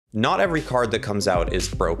Not every card that comes out is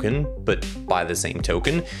broken, but by the same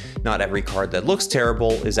token, not every card that looks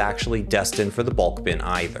terrible is actually destined for the bulk bin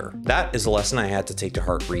either. That is a lesson I had to take to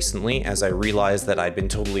heart recently, as I realized that I'd been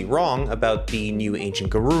totally wrong about the new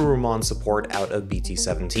AncientGarurumon support out of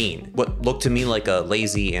BT17. What looked to me like a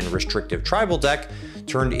lazy and restrictive tribal deck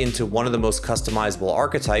turned into one of the most customizable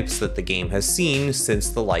archetypes that the game has seen since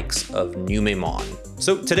the likes of Numemon.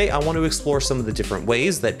 So today I want to explore some of the different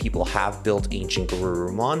ways that people have built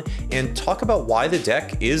AncientGarurumon and talk about why the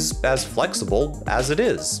deck is as flexible as it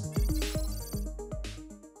is.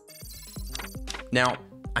 Now,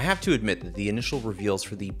 I have to admit that the initial reveals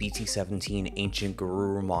for the BT17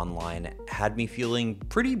 AncientGarurumon line had me feeling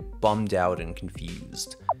pretty bummed out and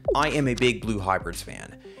confused. I am a big Blue Hybrids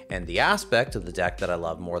fan, and the aspect of the deck that I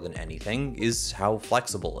love more than anything is how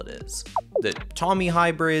flexible it is. The Tommy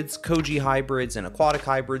hybrids, Koji hybrids, and aquatic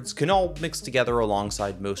hybrids can all mix together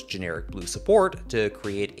alongside most generic blue support to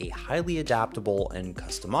create a highly adaptable and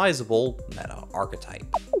customizable meta archetype.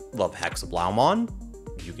 Love Hexablaumon?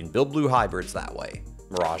 You can build blue hybrids that way.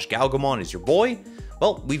 Mirage Galgamon is your boy?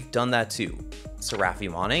 Well, we've done that too.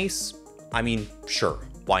 Seraphimon Ace? I mean, sure,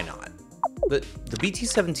 why not? But the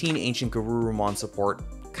BT17 AncientGarurumon support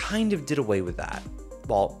kind of did away with that.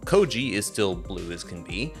 While Koji is still blue as can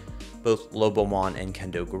be, both Lobomon and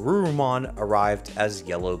Kendo Garurumon arrived as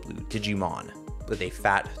yellow-blue Digimon, with a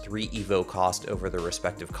fat 3 EVO cost over their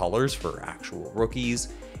respective colors for actual rookies,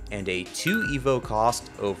 and a 2 EVO cost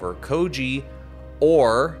over Koji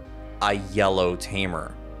or a yellow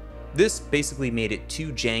tamer. This basically made it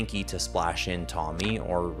too janky to splash in Tommy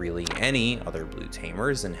or really any other blue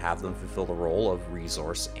tamers and have them fulfill the role of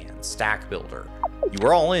resource and stack builder. You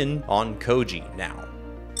are all in on Koji now.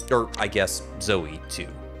 Or I guess Zoe too.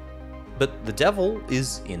 But the devil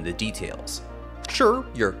is in the details. Sure,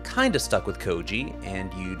 you're kinda stuck with Koji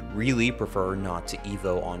and you'd really prefer not to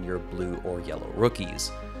EVO on your blue or yellow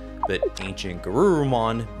rookies, but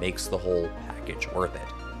AncientGarurumon makes the whole package worth it.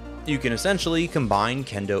 You can essentially combine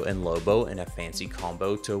Kendo and Lobo in a fancy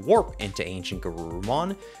combo to warp into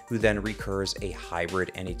AncientGarurumon, who then recurs a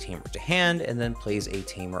hybrid and a tamer to hand and then plays a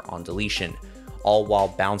tamer on deletion, all while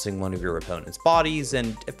bouncing one of your opponent's bodies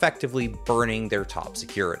and effectively burning their top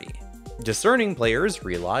security. Discerning players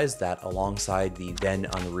realized that alongside the then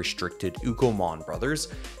unrestricted Ukkomon brothers,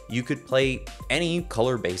 you could play any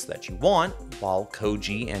color base that you want, while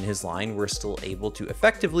Koji and his line were still able to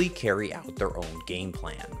effectively carry out their own game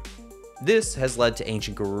plan. This has led to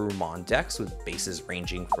AncientGarurumon decks with bases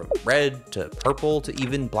ranging from red to purple to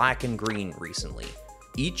even black and green recently,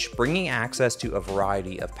 each bringing access to a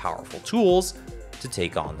variety of powerful tools to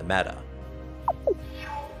take on the meta.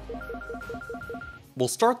 We'll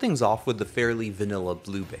start things off with the fairly vanilla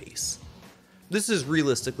blue base. This is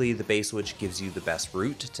realistically the base which gives you the best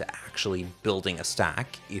route to actually building a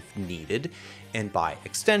stack if needed, and by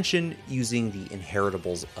extension, using the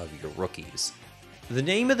inheritables of your rookies. The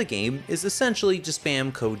name of the game is essentially to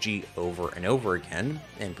spam Koji over and over again,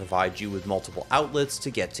 and provide you with multiple outlets to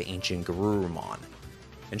get to AncientGarurumon,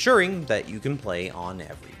 ensuring that you can play on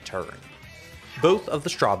every turn. Both of the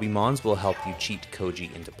Strabimons will help you cheat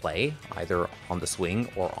Koji into play, either on the swing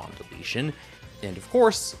or on deletion, and of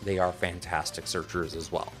course, they are fantastic searchers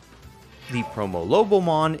as well. The promo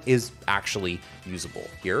Lobomon is actually usable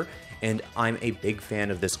here, and I'm a big fan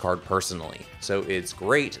of this card personally, so it's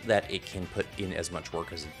great that it can put in as much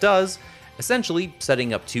work as it does, essentially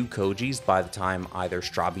setting up 2 Kojis by the time either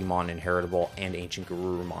Strabimon Inheritable and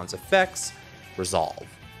AncientGarurumon's effects resolve.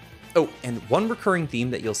 Oh, and one recurring theme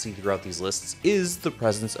that you'll see throughout these lists is the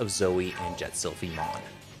presence of Zoe and Jetsilphimon.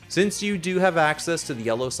 Since you do have access to the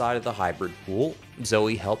yellow side of the hybrid pool,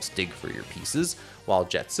 Zoe helps dig for your pieces, while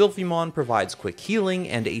Jetsilphimon provides quick healing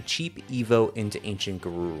and a cheap evo into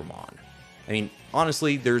AncientGarurumon. I mean,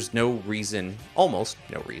 honestly, there's no reason, almost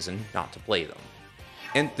no reason, not to play them.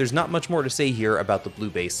 And there's not much more to say here about the blue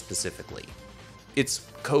base specifically. It's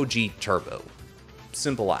Koji Turbo.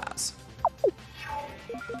 Simple as.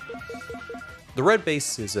 The red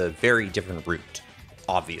base is a very different route,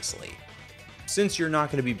 obviously. Since you're not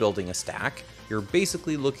going to be building a stack, you're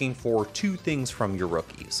basically looking for 2 things from your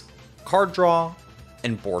rookies: card draw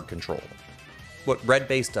and board control. What red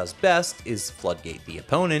base does best is floodgate the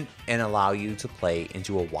opponent and allow you to play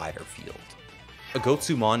into a wider field.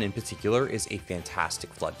 Agotsumon in particular is a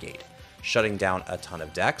fantastic floodgate, shutting down a ton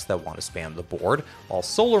of decks that want to spam the board, while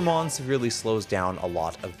Solarmon severely slows down a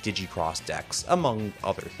lot of Digicross decks, among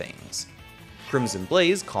other things. Crimson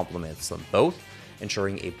Blaze complements them both,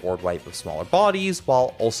 ensuring a board wipe of smaller bodies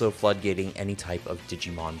while also floodgating any type of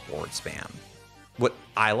Digimon board spam. What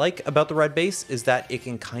I like about the red base is that it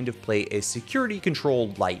can kind of play a security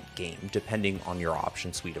controlled light game, depending on your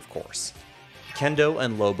option suite of course. Kendo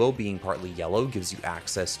and Lobo being partly yellow gives you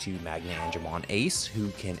access to Magnangemon Ace, who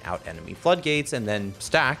can out-enemy floodgates and then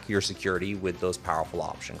stack your security with those powerful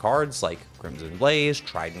option cards like Crimson Blaze,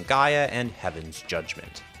 Trident Gaia, and Heaven's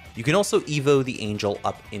Judgment. You can also evo the Angel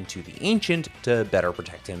up into the Ancient to better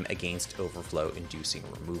protect him against overflow-inducing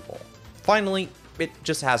removal. Finally, it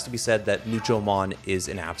just has to be said that Muchomon is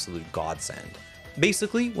an absolute godsend.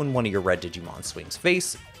 Basically, when one of your red Digimon swings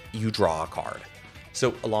face, you draw a card.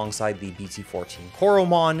 So alongside the BT14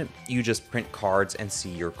 Koromon, you just print cards and see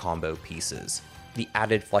your combo pieces. The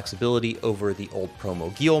added flexibility over the old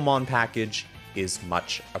promo Guilmon package is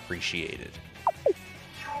much appreciated.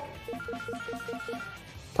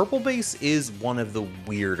 Purple base is one of the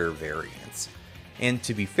weirder variants, and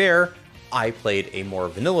to be fair, I played a more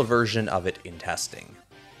vanilla version of it in testing.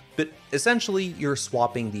 But essentially, you're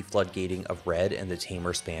swapping the floodgating of red and the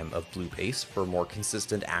tamer spam of blue base for more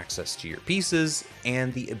consistent access to your pieces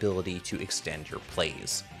and the ability to extend your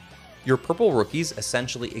plays. Your purple rookies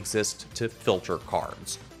essentially exist to filter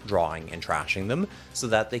cards, drawing and trashing them so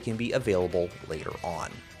that they can be available later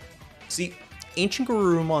on. See,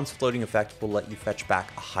 AncientGarurumon's floating effect will let you fetch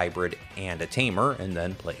back a hybrid and a tamer and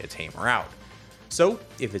then play a tamer out. So,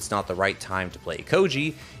 if it's not the right time to play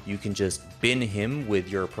Koji, you can just bin him with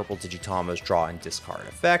your purple Digitama's draw and discard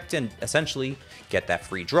effect and essentially get that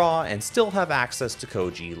free draw and still have access to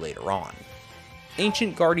Koji later on.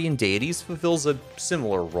 Ancient Guardian Deities fulfills a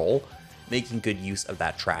similar role, making good use of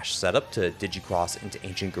that trash setup to digicross into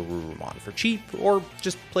AncientGarurumon for cheap, or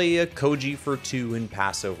just play a Koji for 2 and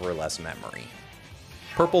pass over less memory.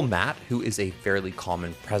 Purple Matt, who is a fairly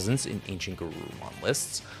common presence in AncientGarurumon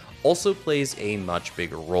lists, also plays a much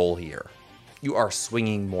bigger role here. You are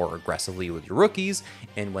swinging more aggressively with your rookies,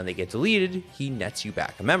 and when they get deleted, he nets you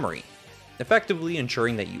back a memory, effectively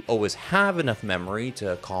ensuring that you always have enough memory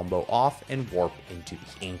to combo off and warp into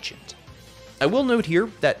the Ancient. I will note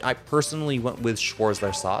here that I personally went with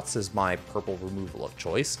Schwarzlersatz as my purple removal of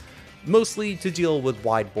choice, mostly to deal with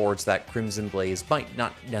wide boards that Crimson Blaze might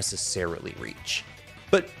not necessarily reach.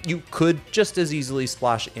 But you could just as easily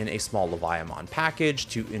splash in a small Leviamon package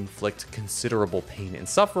to inflict considerable pain and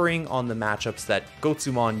suffering on the matchups that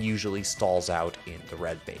Gotsumon usually stalls out in the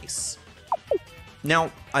red base.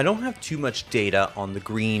 Now, I don't have too much data on the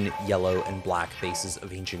green, yellow, and black bases of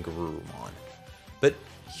AncientGarurumon, but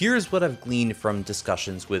here's what I've gleaned from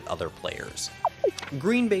discussions with other players.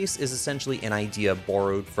 Green base is essentially an idea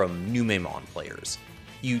borrowed from Numemon players.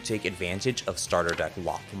 You take advantage of starter deck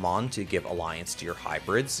Lothmon to give alliance to your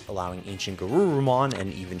hybrids, allowing AncientGarurumon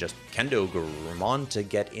and even just Kendo Garurumon to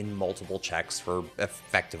get in multiple checks for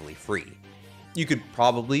effectively free. You could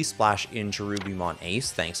probably splash in Cherubimon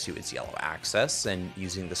Ace thanks to its yellow access, and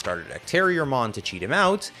using the starter deck Terriermon to cheat him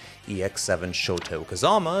out, EX7 Shoto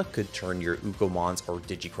Kazama could turn your Ukkomons or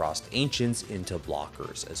Digicrossed Ancients into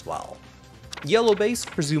blockers as well. Yellow base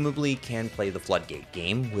presumably can play the Floodgate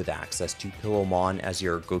game with access to Pillowmon as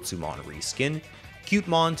your Gotsumon reskin,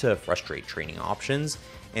 Cutemon to frustrate training options,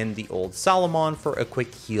 and the old Salamon for a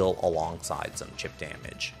quick heal alongside some chip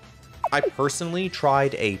damage. I personally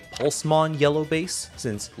tried a Pulsemon yellow base,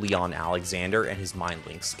 since Leon Alexander and his Mind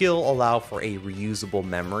Link skill allow for a reusable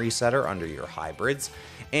memory setter under your hybrids,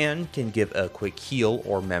 and can give a quick heal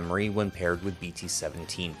or memory when paired with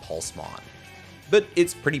BT17 Pulsemon. But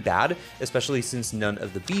it's pretty bad, especially since none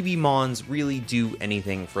of the BB-mons really do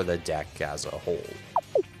anything for the deck as a whole.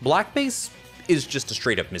 Black base is just a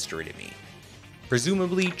straight up mystery to me.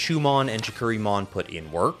 Presumably, Chumon and Chikurimon put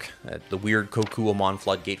in work. The weird Kokuomon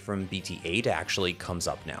Floodgate from BT8 actually comes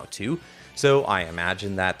up now too, so I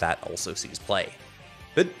imagine that also sees play.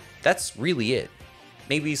 But that's really it.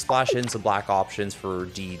 Maybe splash in some black options for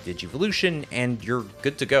Digivolution and you're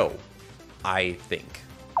good to go, I think.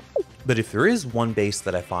 But if there is one base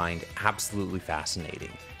that I find absolutely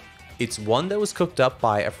fascinating, it's one that was cooked up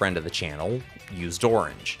by a friend of the channel, Used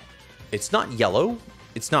Orange. It's not yellow,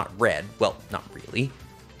 it's not red, well, not really.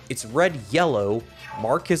 It's red-yellow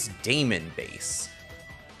Marcus Damon base.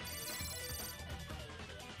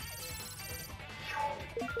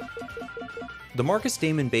 The Marcus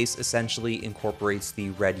Damon base essentially incorporates the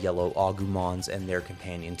red-yellow Agumons and their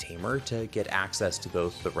companion Tamer to get access to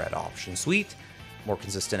both the red option suite, more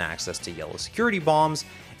consistent access to yellow security bombs,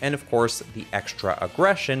 and of course the extra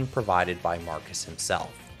aggression provided by Marcus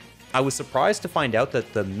himself. I was surprised to find out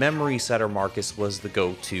that the memory setter Marcus was the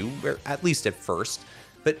go-to, at least at first,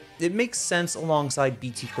 but it makes sense alongside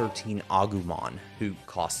BT13 Agumon, who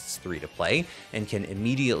costs 3 to play, and can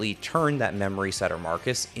immediately turn that memory setter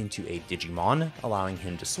Marcus into a Digimon, allowing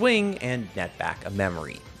him to swing and net back a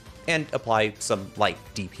memory, and apply some light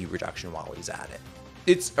DP reduction while he's at it.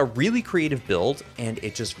 It's a really creative build, and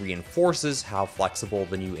it just reinforces how flexible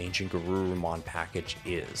the new AncientGarurumon package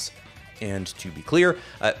is. And to be clear,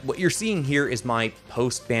 what you're seeing here is my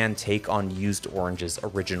post-ban take on Used Orange's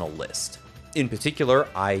original list. In particular,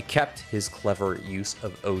 I kept his clever use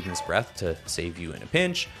of Odin's Breath to save you in a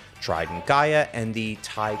pinch, Trident Gaia, and the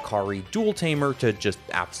Tai Kari Dual Tamer to just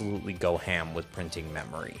absolutely go ham with printing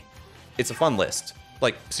memory. It's a fun list.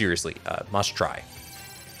 Like, seriously, must try.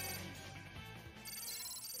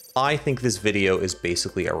 I think this video is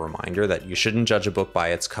basically a reminder that you shouldn't judge a book by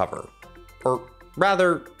its cover. Or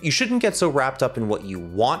rather, you shouldn't get so wrapped up in what you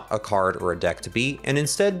want a card or a deck to be, and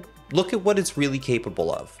instead look at what it's really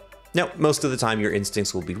capable of. Now, most of the time your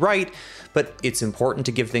instincts will be right, but it's important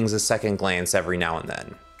to give things a second glance every now and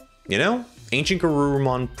then. You know,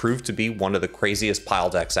 AncientGarurumon proved to be one of the craziest pile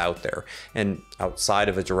decks out there, and outside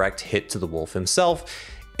of a direct hit to the wolf himself,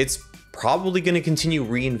 it's probably going to continue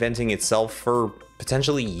reinventing itself for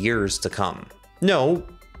potentially years to come. No,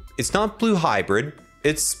 it's not Blue Hybrid,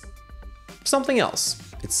 it's something else.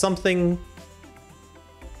 It's something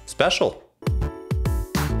special.